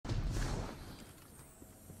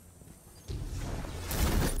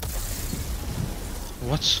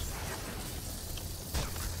what?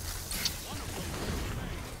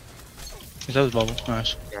 Is that his bubble?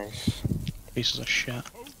 Nice. Nice. Pieces of shit.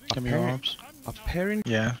 Give me your arms.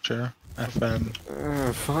 Apparently. Yeah, sure. FM.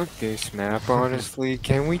 Fuck this map, honestly.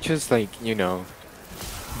 Can we just, like, you know...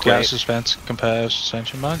 Gas suspense, compare,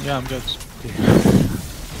 suspension, man? Yeah, I'm good.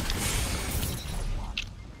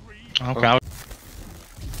 Okay.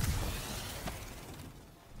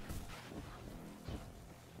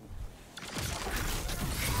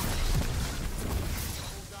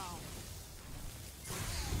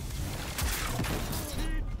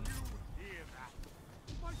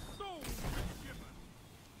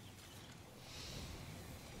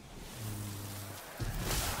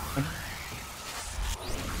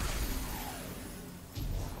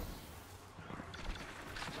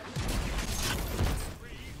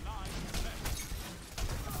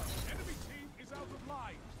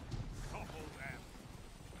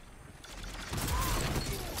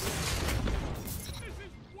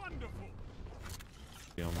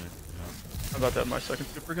 I'm about to have my second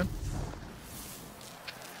super again.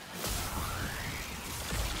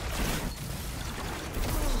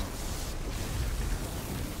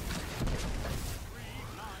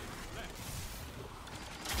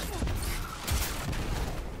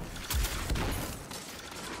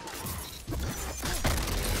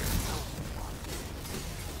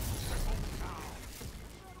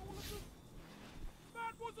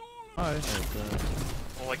 Hi.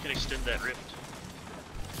 Oh, I can extend that rift.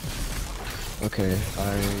 Okay,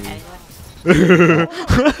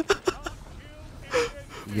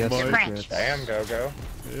 yes, French. Damn, Go-Go.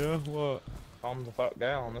 Yeah, what? Calm the fuck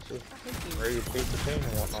down. This is ready to beat the team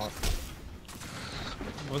and whatnot.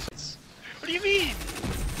 What's this? What do you mean?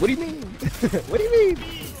 What do you mean? What do you mean?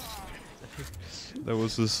 That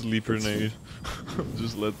was a sleeper nade.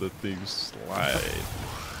 Just let the thing slide.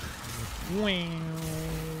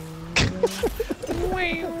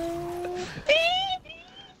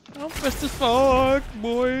 I'm fast as fuck,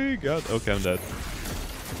 boy. God. Okay, I'm dead.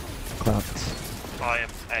 Clapped. I am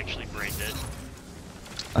actually brain dead.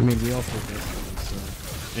 I mean, we all play this,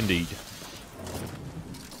 so. Indeed.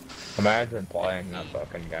 Imagine playing that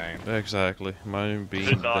fucking game. Exactly. Mine being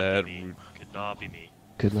Could not that be me. rude. Could not be me.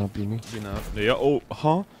 Could not be me. You know. Yeah. Oh,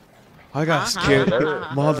 huh? I got scared.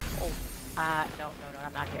 Mother. No,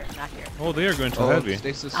 I'm not here. Not here. Oh, they are going to heavy.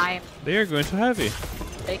 Stasis. They are going to heavy.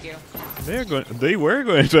 Thank you. They were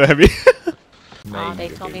going to heavy. Oh, they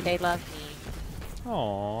told me they love me.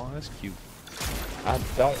 Aw, that's cute. I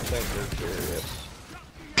don't think they're serious.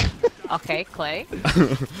 Okay, Clay.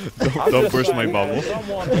 don't burst my bubble.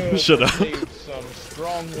 Shut up. Some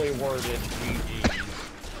strongly worded GG.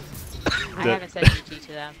 I haven't said GG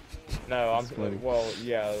to them. No, well,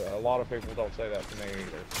 yeah, a lot of people don't say that to me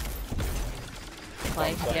either.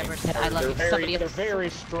 Clay, have you ever said I love you to somebody They're else? very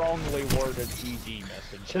strongly worded GG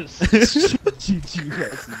messages. GG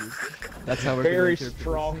messages. That's how we're Very doing it.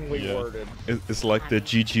 strongly worded. It's like the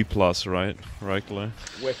GG plus, right? Right, Clay?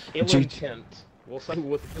 With ill intent. We'll say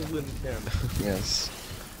with ill intent. Yes.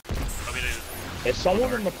 I mean, Is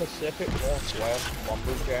someone in the Pacific Northwest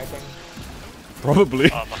lumberjacking? Probably.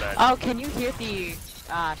 my bad. Oh, can you hear the...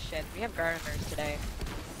 Ah, shit. We have gardeners today.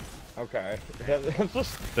 Okay.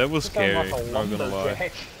 That was scary, Like not gonna lie.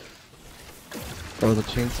 lumberjack. Oh, the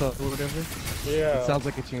chainsaw or whatever? Yeah. It sounds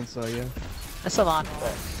like a chainsaw, yeah. It's a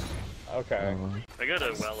lawnmower. Okay. I got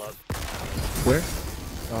a well up. Where?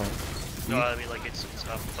 Oh. No, I mean, like, it's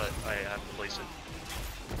up, but I have to place it.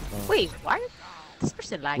 Wait, why is this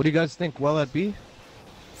person lagging? What do you guys think? Well at B?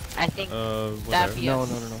 I think Whatever. that'd be No, us.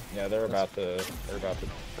 no, no, no. Yeah, they're about to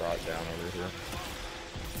draw it down over here.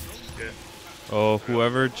 Good. Oh,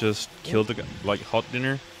 whoever just killed the guy, like hot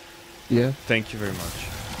dinner, Yeah. thank you very much.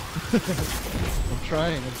 I'm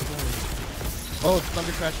trying. Oh, it's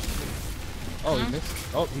Thunder Crash. Oh, he missed.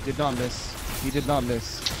 Oh, he did not miss. He did not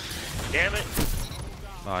miss. Damn it!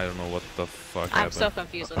 I don't know what the fuck I'm happened. so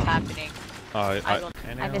confused what's happening.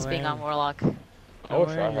 I miss being on Warlock. I wish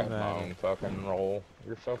I had my own fucking role.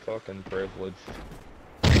 You're so fucking privileged.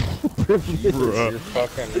 Bruh. You're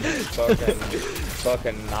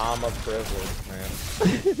fucking Nama privileged, man.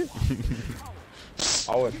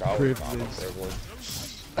 I wish I was Nama privileged.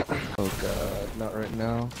 Oh god, not right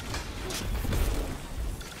now.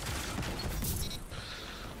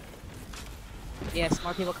 Yes,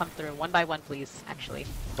 more people come through. One by one, please, actually.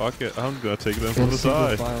 Fuck it, I'm gonna take them from the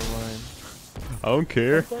side. File line. I don't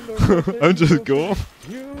care. I'm just going.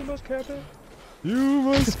 You must cap it. You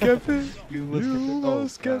must cap it. You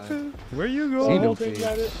must cap it. Where you go?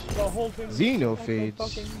 Xenophage. The whole thing. Xenophage.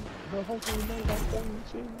 The whole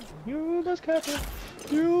thing. You must cap it.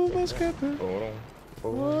 You must cap it. Hold on.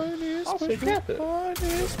 Mine is I'll say cap it. Mine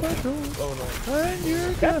is special. Oh no. And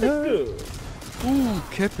you're Cap it gonna. good. Ooh,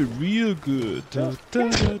 kept it real good. Da, da,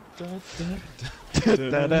 da, da, da,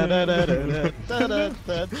 da, da, da, da, da, da,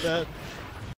 da, da.